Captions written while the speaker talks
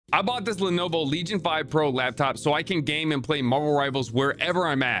I bought this Lenovo Legion 5 Pro laptop so I can game and play Marvel Rivals wherever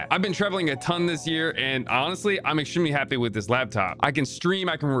I'm at. I've been traveling a ton this year, and honestly, I'm extremely happy with this laptop. I can stream,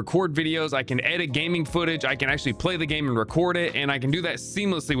 I can record videos, I can edit gaming footage, I can actually play the game and record it, and I can do that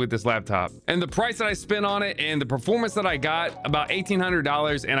seamlessly with this laptop. And the price that I spent on it and the performance that I got, about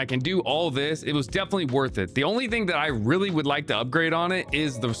 $1,800, and I can do all this, it was definitely worth it. The only thing that I really would like to upgrade on it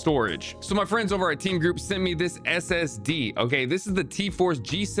is the storage. So my friends over at Team Group sent me this SSD. Okay, this is the T-Force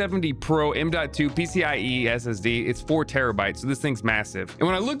G70 Pro M.2 PCIe SSD. It's 4 terabytes, so this thing's massive. And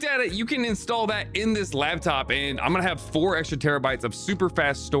when I looked at it, you can install that in this laptop, and I'm gonna have 4 extra terabytes of super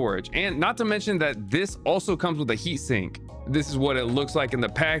fast storage. And not to mention that this also comes with a heatsink. This is what it looks like in the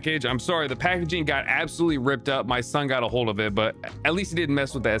package. I'm sorry, the packaging got absolutely ripped up. My son got a hold of it, but at least he didn't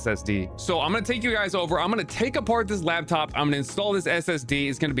mess with the SSD. So I'm gonna take you guys over. I'm gonna take apart this laptop. I'm gonna install this SSD.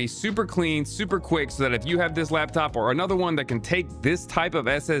 It's gonna be super clean, super quick, so that if you have this laptop or another one that can take this type of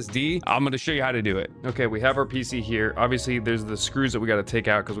SSD, I'm gonna show you how to do it. Okay, we have our PC here. Obviously, there's the screws that we gotta take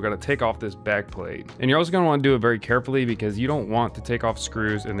out because we gotta take off this back plate. And you're also gonna wanna do it very carefully because you don't want to take off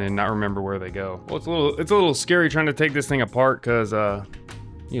screws and then not remember where they go. Well, it's a little scary trying to take this thing apart because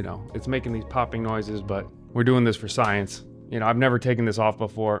you know, it's making these popping noises, but we're doing this for science. You know, I've never taken this off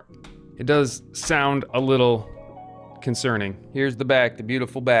before. It does sound a little concerning. Here's the back, the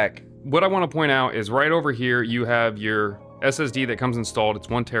beautiful back. What I want to point out is right over here you have your SSD that comes installed. It's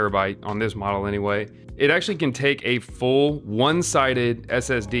 1 terabyte on this model anyway. It actually can take a full one-sided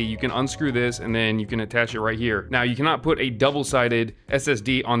SSD. You can unscrew this and then you can attach it right here. Now you cannot put a double-sided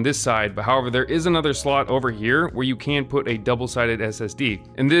SSD on this side, but however, there is another slot over here where you can put a double-sided SSD.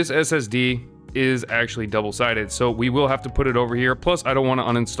 And this SSD is actually double-sided, so we will have to put it over here. Plus, I don't want to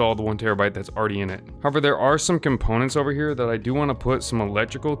uninstall the 1 terabyte that's already in it. However, there are some components over here that I do want to put some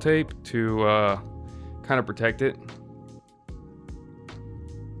electrical tape to kind of protect it.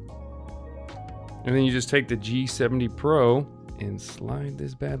 And then you just take the G70 Pro and slide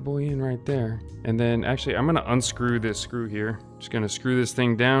this bad boy in right there. And then actually, I'm gonna unscrew this screw here. Just gonna screw this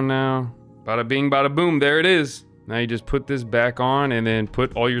thing down now. Bada bing, bada boom, there it is. Now you just put this back on and then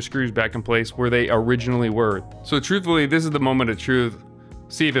put all your screws back in place where they originally were. So truthfully, this is the moment of truth.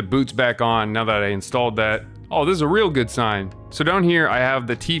 See if it boots back on now that I installed that. Oh, this is a real good sign. So down here, I have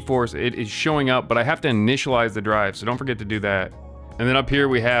the T-Force. It is showing up, but I have to initialize the drive, so don't forget to do that. And then up here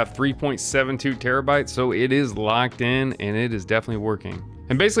we have 3.72 terabytes, so it is locked in and it is definitely working.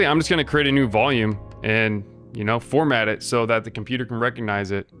 And basically I'm just gonna create a new volume and, you know, format it so that the computer can recognize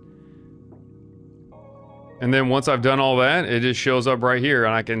it. And then once I've done all that, it just shows up right here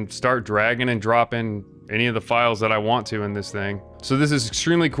and I can start dragging and dropping any of the files that I want to in this thing. So this is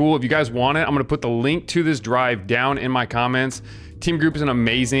extremely cool. If you guys want it, I'm gonna put the link to this drive down in my comments. Team Group is an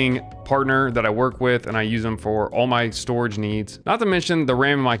amazing partner that I work with and I use them for all my storage needs. Not to mention the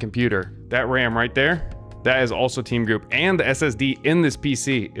RAM in my computer. That RAM right there, that is also Team Group. And the SSD in this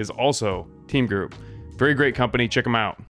PC is also Team Group. Very great company, check them out.